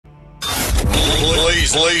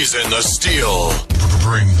Blazing the steel.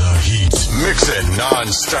 Bring the heat. Mix it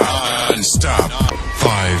non-stop. Non-stop.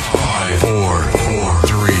 5, 4,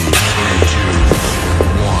 3, 2,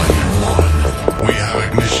 1. We have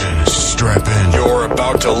ignition. Strap in. You're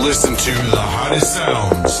about to listen to the hottest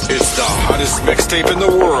sounds. It's the hottest mixtape in the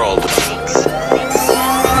world.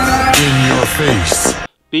 In your face.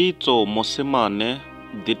 Pitso Mosimane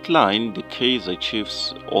declined the Kaizer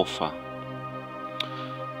Chiefs offer.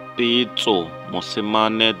 Pitso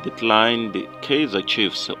Mosimane declined the Kaizer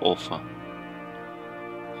Chiefs offer.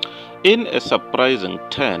 In a surprising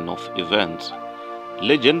turn of events,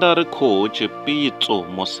 legendary coach Pitso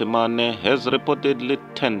Mosimane has reportedly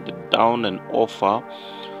turned down an offer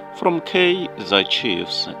from Kaizer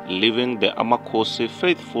Chiefs, leaving the Amakosi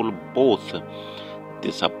faithful both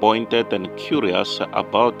disappointed and curious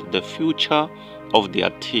about the future of their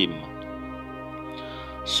team.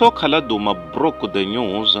 Sokaladuma broke the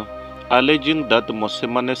news, alleging that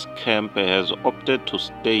Mosimane's camp has opted to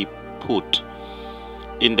stay put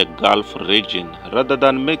in the Gulf region rather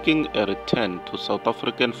than making a return to South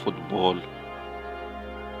African football.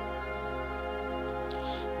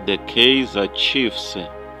 The Kaizer Chiefs,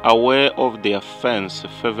 aware of their fans'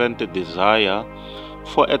 fervent desire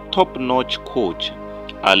for a top-notch coach,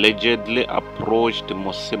 allegedly approached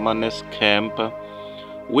Mosimane's camp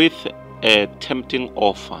with a tempting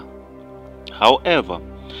offer. However,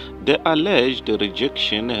 the alleged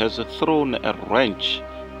rejection has thrown a wrench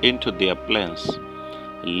into their plans,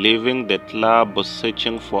 leaving the club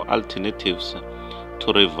searching for alternatives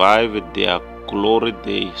to revive their glory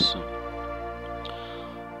days.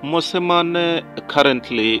 Mosimane,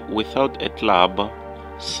 currently without a club,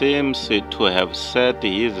 seems to have set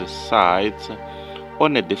his sights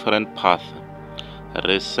on a different path.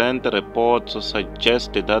 Recent reports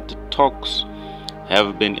suggest that talks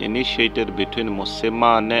have been initiated between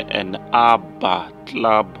Mosimane and Abba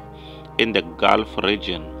Club in the Gulf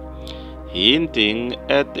region, hinting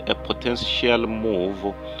at a potential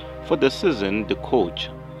move for the seasoned coach.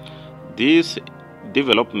 This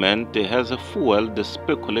development has fueled the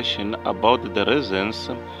speculation about the reasons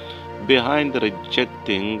behind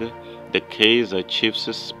rejecting the Kaizer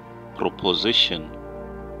Chiefs' proposition.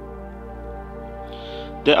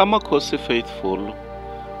 The Amakosi faithful,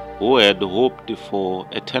 who had hoped for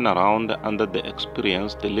a turnaround under the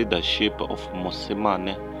experienced leadership of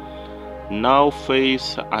Mosimane, now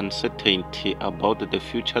face uncertainty about the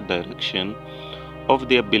future direction of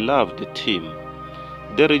their beloved team.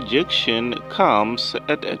 The rejection comes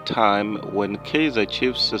at a time when Kaizer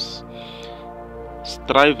Chiefs is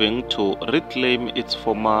striving to reclaim its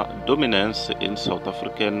former dominance in South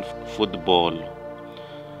African football.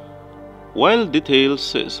 While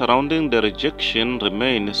details surrounding the rejection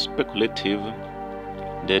remain speculative,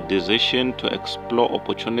 the decision to explore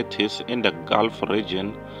opportunities in the Gulf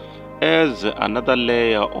region adds another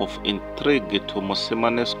layer of intrigue to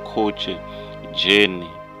Mosimane's coach journey.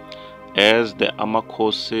 As the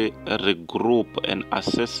Amakosi regroup and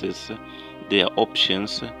assesses their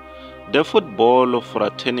options, the football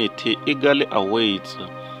fraternity eagerly awaits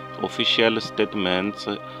official statements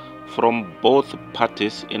from both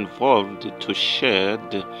parties involved to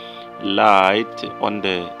shed light on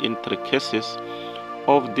the intricacies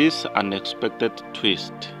of this unexpected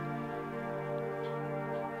twist.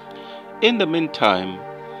 In the meantime,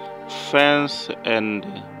 fans and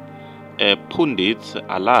pundits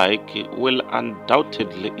alike will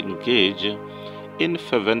undoubtedly engage in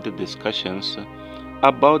fervent discussions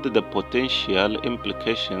about the potential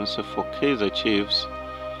implications for Kaizer Chiefs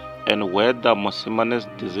and whether Mosimane's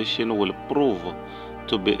decision will prove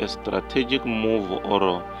to be a strategic move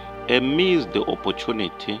or a missed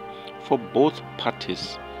opportunity for both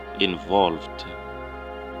parties involved.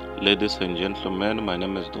 Ladies and gentlemen, my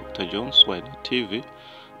name is Dr. Jones, Wider TV.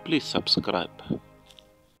 Please subscribe.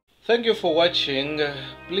 Thank you for watching.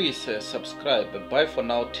 Please subscribe. Bye for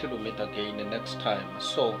now till we meet again next time.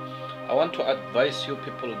 So I want to advise you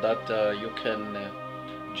people that you can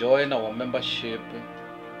join our membership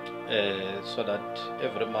so that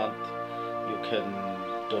every month you can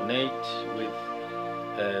donate with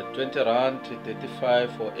 20 Rand,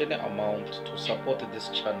 35 or any amount to support this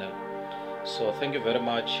channel. So thank you very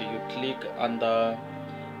much. You click under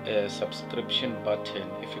a subscription button.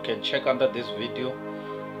 If you can check under this video,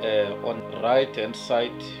 on right hand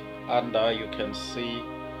side under you can see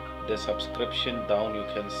the subscription, down you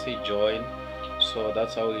can see join. So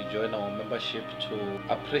that's how you join our membership to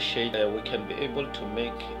appreciate we can be able to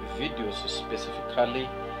make videos specifically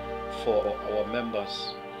for our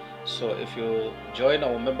members. So if you join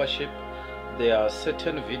our membership, there are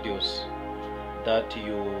certain videos that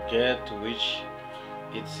you get which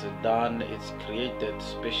It's done, it's created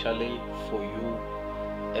specially for you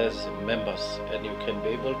as members, and you can be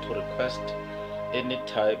able to request any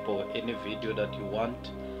type or any video that you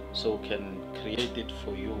want, so we can create it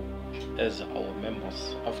for you as our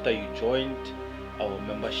members after you joined our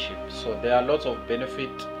membership. So there are lots of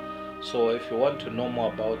benefit. So if you want to know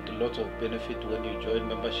more about lots of benefit when you join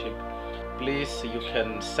membership, please, you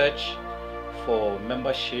can search for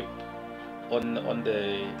membership on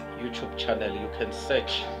the YouTube channel. You can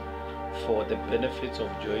search for the benefits of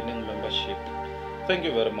joining membership. Thank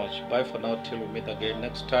you very much. Bye for now till we meet again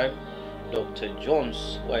next time. Dr.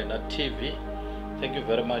 Jones, Why Not TV. Thank you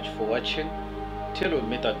very much for watching. Till we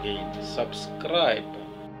meet again, subscribe.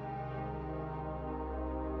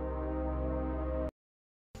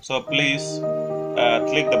 So please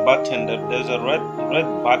click the button. There's a red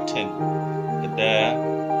button there,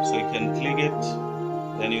 so you can click it,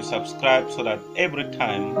 then you subscribe, so that every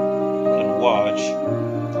time you can watch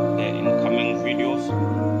the incoming videos,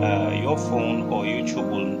 your phone or YouTube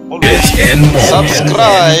will always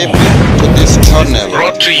subscribe to this channel.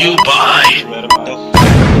 Brought to you by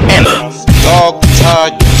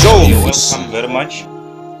Dr. Jones. welcome very much.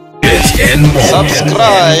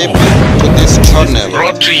 Subscribe to this channel.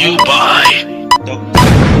 Brought to you by Dr.